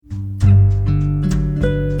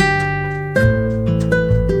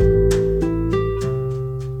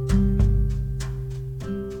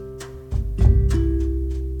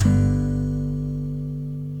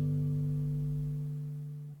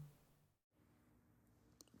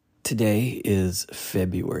Today is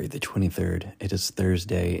February the 23rd. It is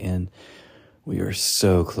Thursday, and we are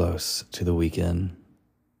so close to the weekend.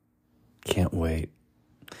 Can't wait.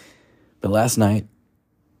 But last night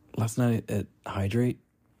at Hydrate,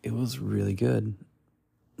 it was really good.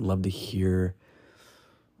 Love to hear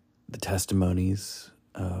the testimonies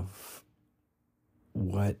of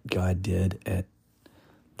what God did at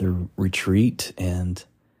the retreat, and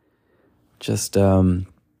just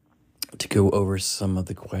to go over some of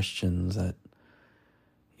the questions that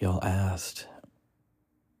y'all asked.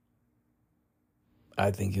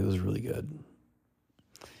 I think it was really good.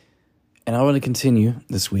 And I want to continue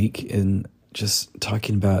this week in just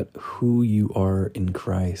talking about who you are in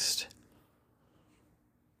Christ.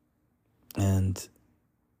 And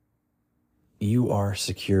you are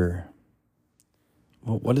secure.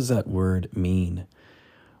 Well, what does that word mean?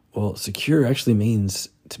 Well, secure actually means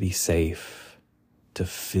to be safe, to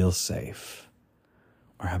feel safe.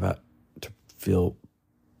 Or how about to feel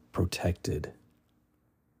protected?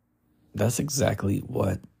 That's exactly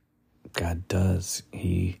what God does.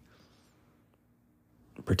 He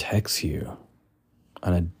protects you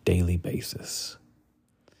on a daily basis.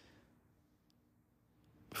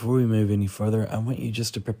 Before we move any further, I want you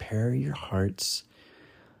just to prepare your hearts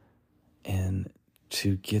and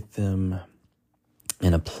to get them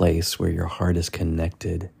in a place where your heart is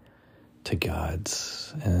connected to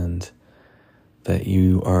God's, and that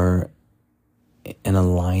you are in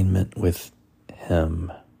alignment with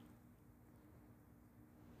Him.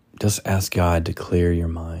 Just ask God to clear your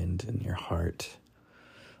mind and your heart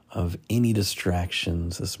of any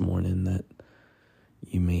distractions this morning that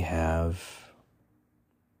you may have.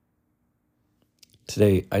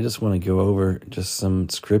 Today, I just want to go over just some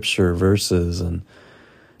scripture verses and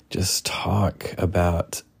just talk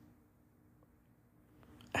about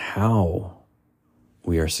how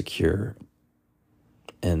we are secure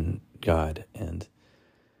in God, and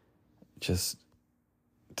just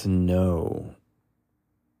to know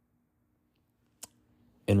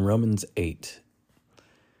in Romans 8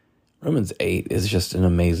 is just an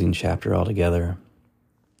amazing chapter altogether.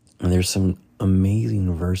 And there's some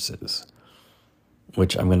amazing verses,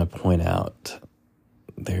 which I'm going to point out.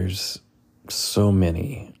 There's so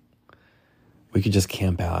many. We could just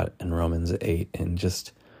camp out in Romans 8 and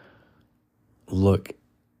just look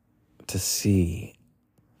to see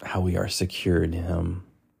how we are secure in Him.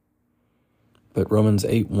 But Romans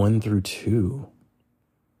 8, 1 through 2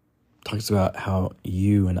 talks about how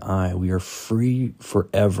you and I, we are free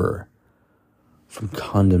forever from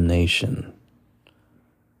condemnation.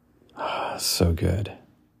 So good.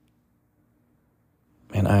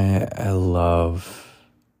 And I love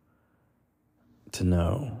to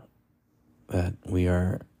know that we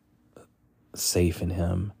are safe in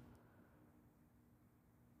Him.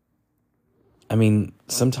 I mean,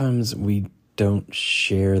 sometimes we don't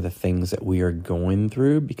share the things that we are going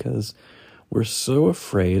through because we're so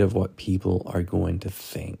afraid of what people are going to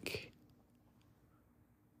think.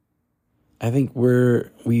 I think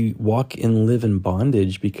we walk and live in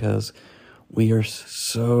bondage because we are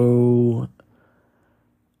so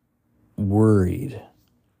worried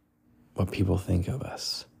what people think of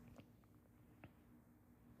us.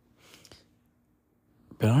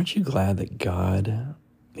 But aren't you glad that God,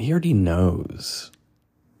 He already knows?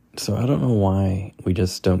 So I don't know why we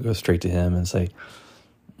just don't go straight to Him and say,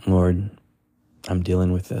 Lord, I'm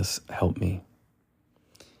dealing with this. Help me.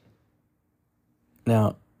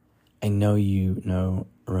 Now, I know you know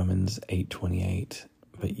Romans 8:28,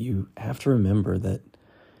 but you have to remember that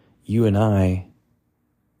you and I,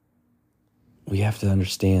 we have to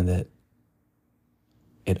understand that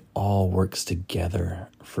it all works together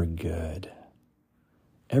for good.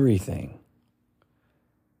 Everything.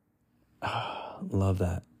 Love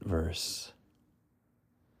that verse.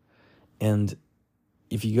 And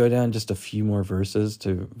if you go down just a few more verses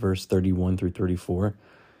to verse 31 through 34,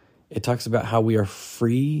 it talks about how we are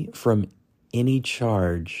free from any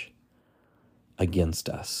charge against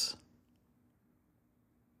us.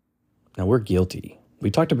 Now, we're guilty. We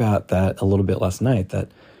talked about that a little bit last night,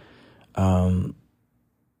 that,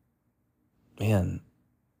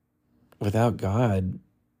 without God,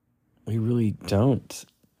 we really don't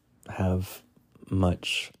have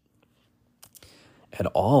much at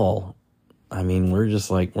all. I mean, we're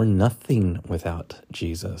nothing without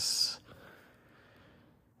Jesus.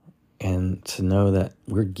 And to know that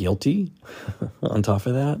we're guilty on top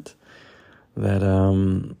of that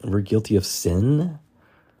we're guilty of sin,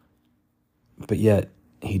 but yet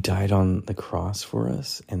He died on the cross for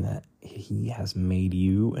us, and that He has made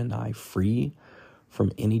you and I free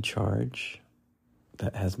from any charge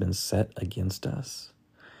that has been set against us.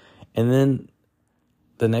 And then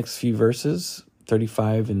the next few verses,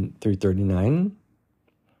 35 and through 39,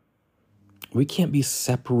 we can't be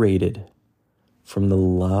separated from the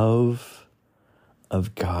love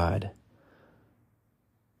of God.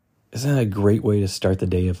 Isn't that a great way to start the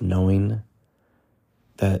day, of knowing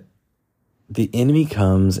that the enemy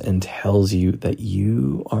comes and tells you that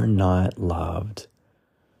you are not loved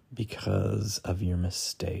because of your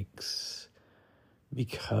mistakes,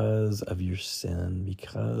 because of your sin,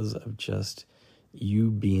 because of just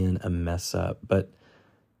you being a mess up. But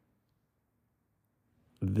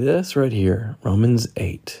this right here, Romans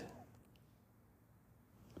 8,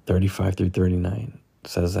 35 through 39,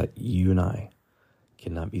 says that you and I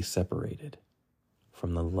cannot be separated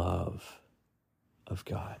from the love of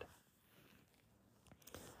God.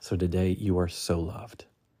 So today you are so loved.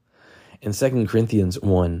 In 2 Corinthians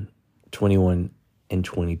 1, 21 and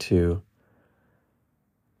 22,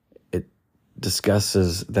 it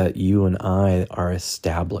discusses that you and I are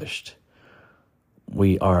established.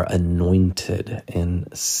 We are anointed and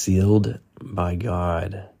sealed by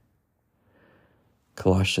God.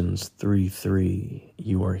 Colossians 3:3,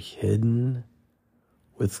 you are hidden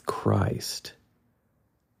with Christ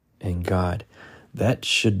and God. That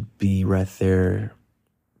should be right there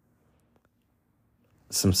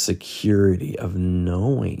some security of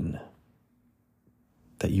knowing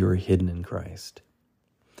that you are hidden in Christ.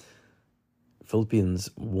 Philippians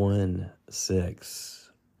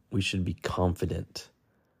 1:6, we should be confident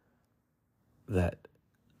that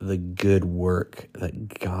the good work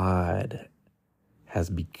that God has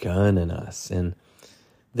begun in us. And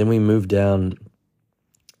then we move down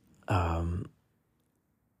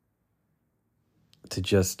to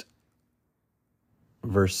just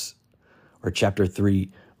chapter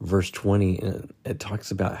 3, verse 20, and it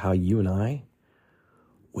talks about how you and I,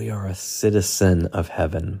 we are a citizen of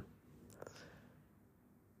heaven.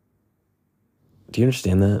 Do you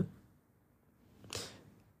understand that?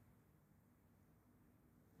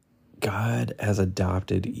 God has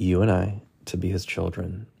adopted you and I to be his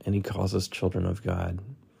children, and he calls us children of God.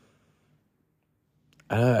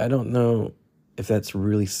 I don't know if that's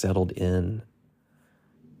really settled in,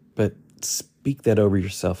 but speak that over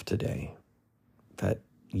yourself today, that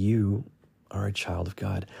you are a child of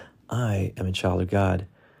God. I am a child of God.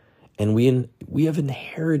 And we have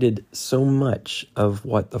inherited so much of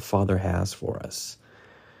what the Father has for us.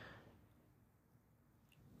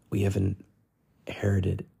 We have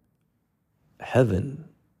inherited heaven,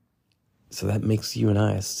 so that makes you and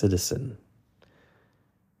I a citizen.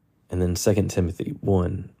 And then 2 Timothy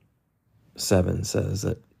 1:7 says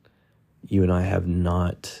that you and I have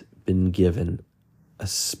not been given a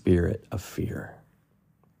spirit of fear,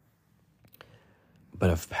 but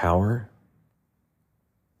of power,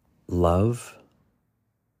 love,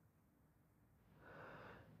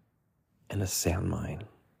 and a sound mind.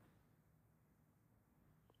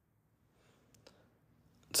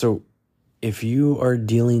 So if you are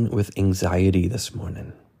dealing with anxiety this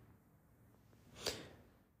morning,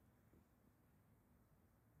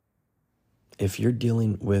 if you're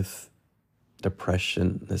dealing with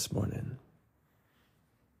depression this morning,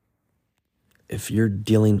 if you're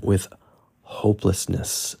dealing with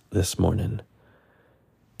hopelessness this morning,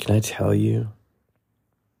 can I tell you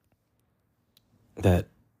that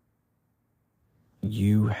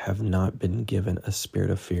you have not been given a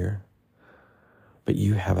spirit of fear, but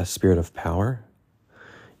you have a spirit of power,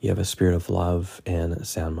 you have a spirit of love and a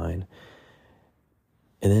sound mind.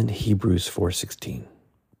 And then Hebrews 4:16,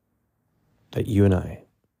 that you and I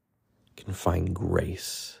can find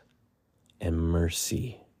grace and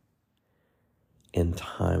mercy in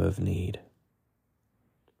time of need.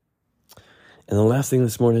 And the last thing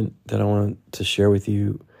this morning that I want to share with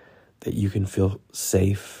you, that you can feel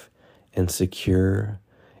safe and secure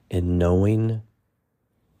in knowing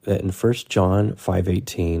that in 1 John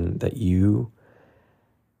 5:18, that you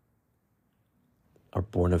are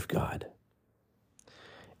born of God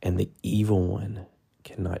and the evil one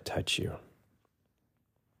cannot touch you.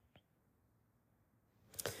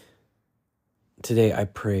 Today, I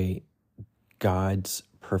pray God's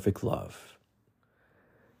perfect love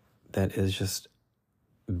that is just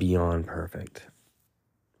beyond perfect.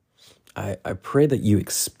 I pray that you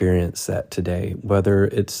experience that today, whether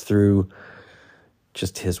it's through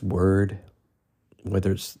just his word,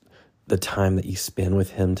 whether it's the time that you spend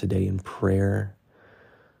with him today in prayer.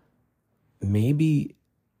 Maybe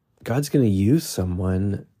God's going to use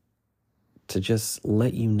someone to just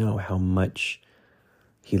let you know how much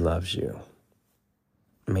he loves you.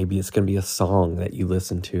 Maybe it's going to be a song that you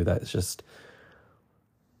listen to that just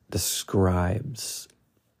describes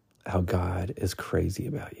how God is crazy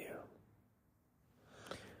about you.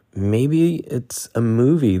 Maybe it's a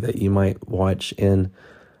movie that you might watch and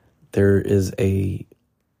there is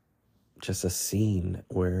just a scene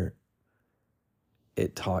where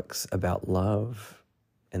it talks about love,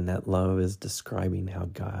 and that love is describing how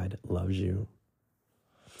God loves you.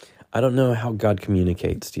 I don't know how God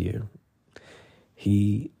communicates to you.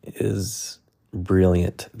 He is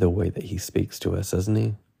brilliant the way that he speaks to us, isn't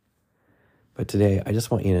he? But today, I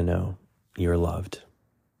just want you to know you're loved.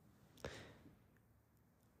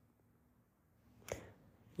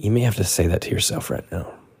 You may have to say that to yourself right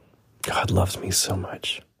now. God loves me so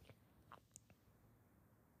much.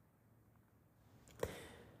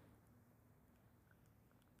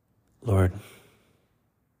 Lord,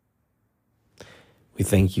 we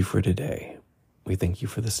thank you for today. We thank you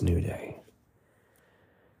for this new day.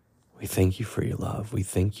 We thank you for your love. We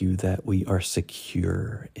thank you that we are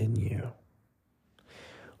secure in you.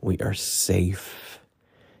 We are safe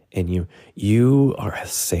in you. You are a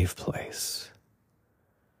safe place.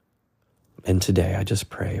 And today I just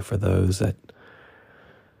pray for those that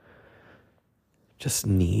just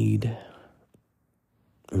need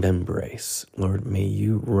an embrace. Lord, may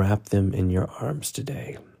you wrap them in your arms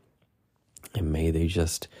today. And may they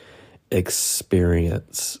just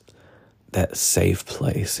experience that safe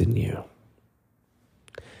place in you.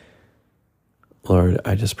 Lord,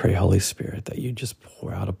 I just pray, Holy Spirit, that you just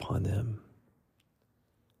pour out upon them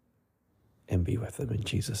and be with them. In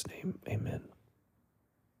Jesus' name, amen.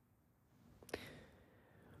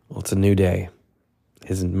 Well, it's a new day.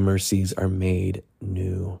 His mercies are made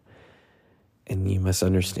new. And you must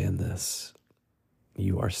understand this.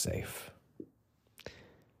 You are safe.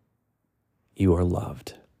 You are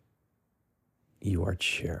loved. You are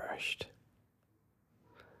cherished.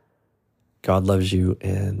 God loves you,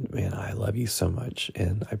 and man, I love you so much.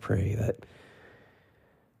 And I pray that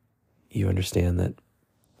you understand that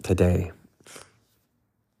today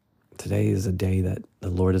is a day that the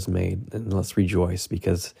Lord has made, and let's rejoice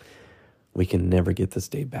because we can never get this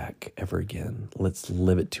day back ever again. Let's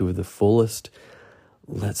live it to the fullest.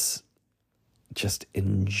 Let's just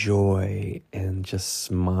enjoy and just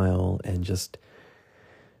smile and just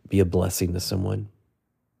be a blessing to someone.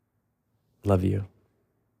 Love you.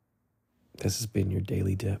 This has been your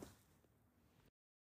Daily Dip.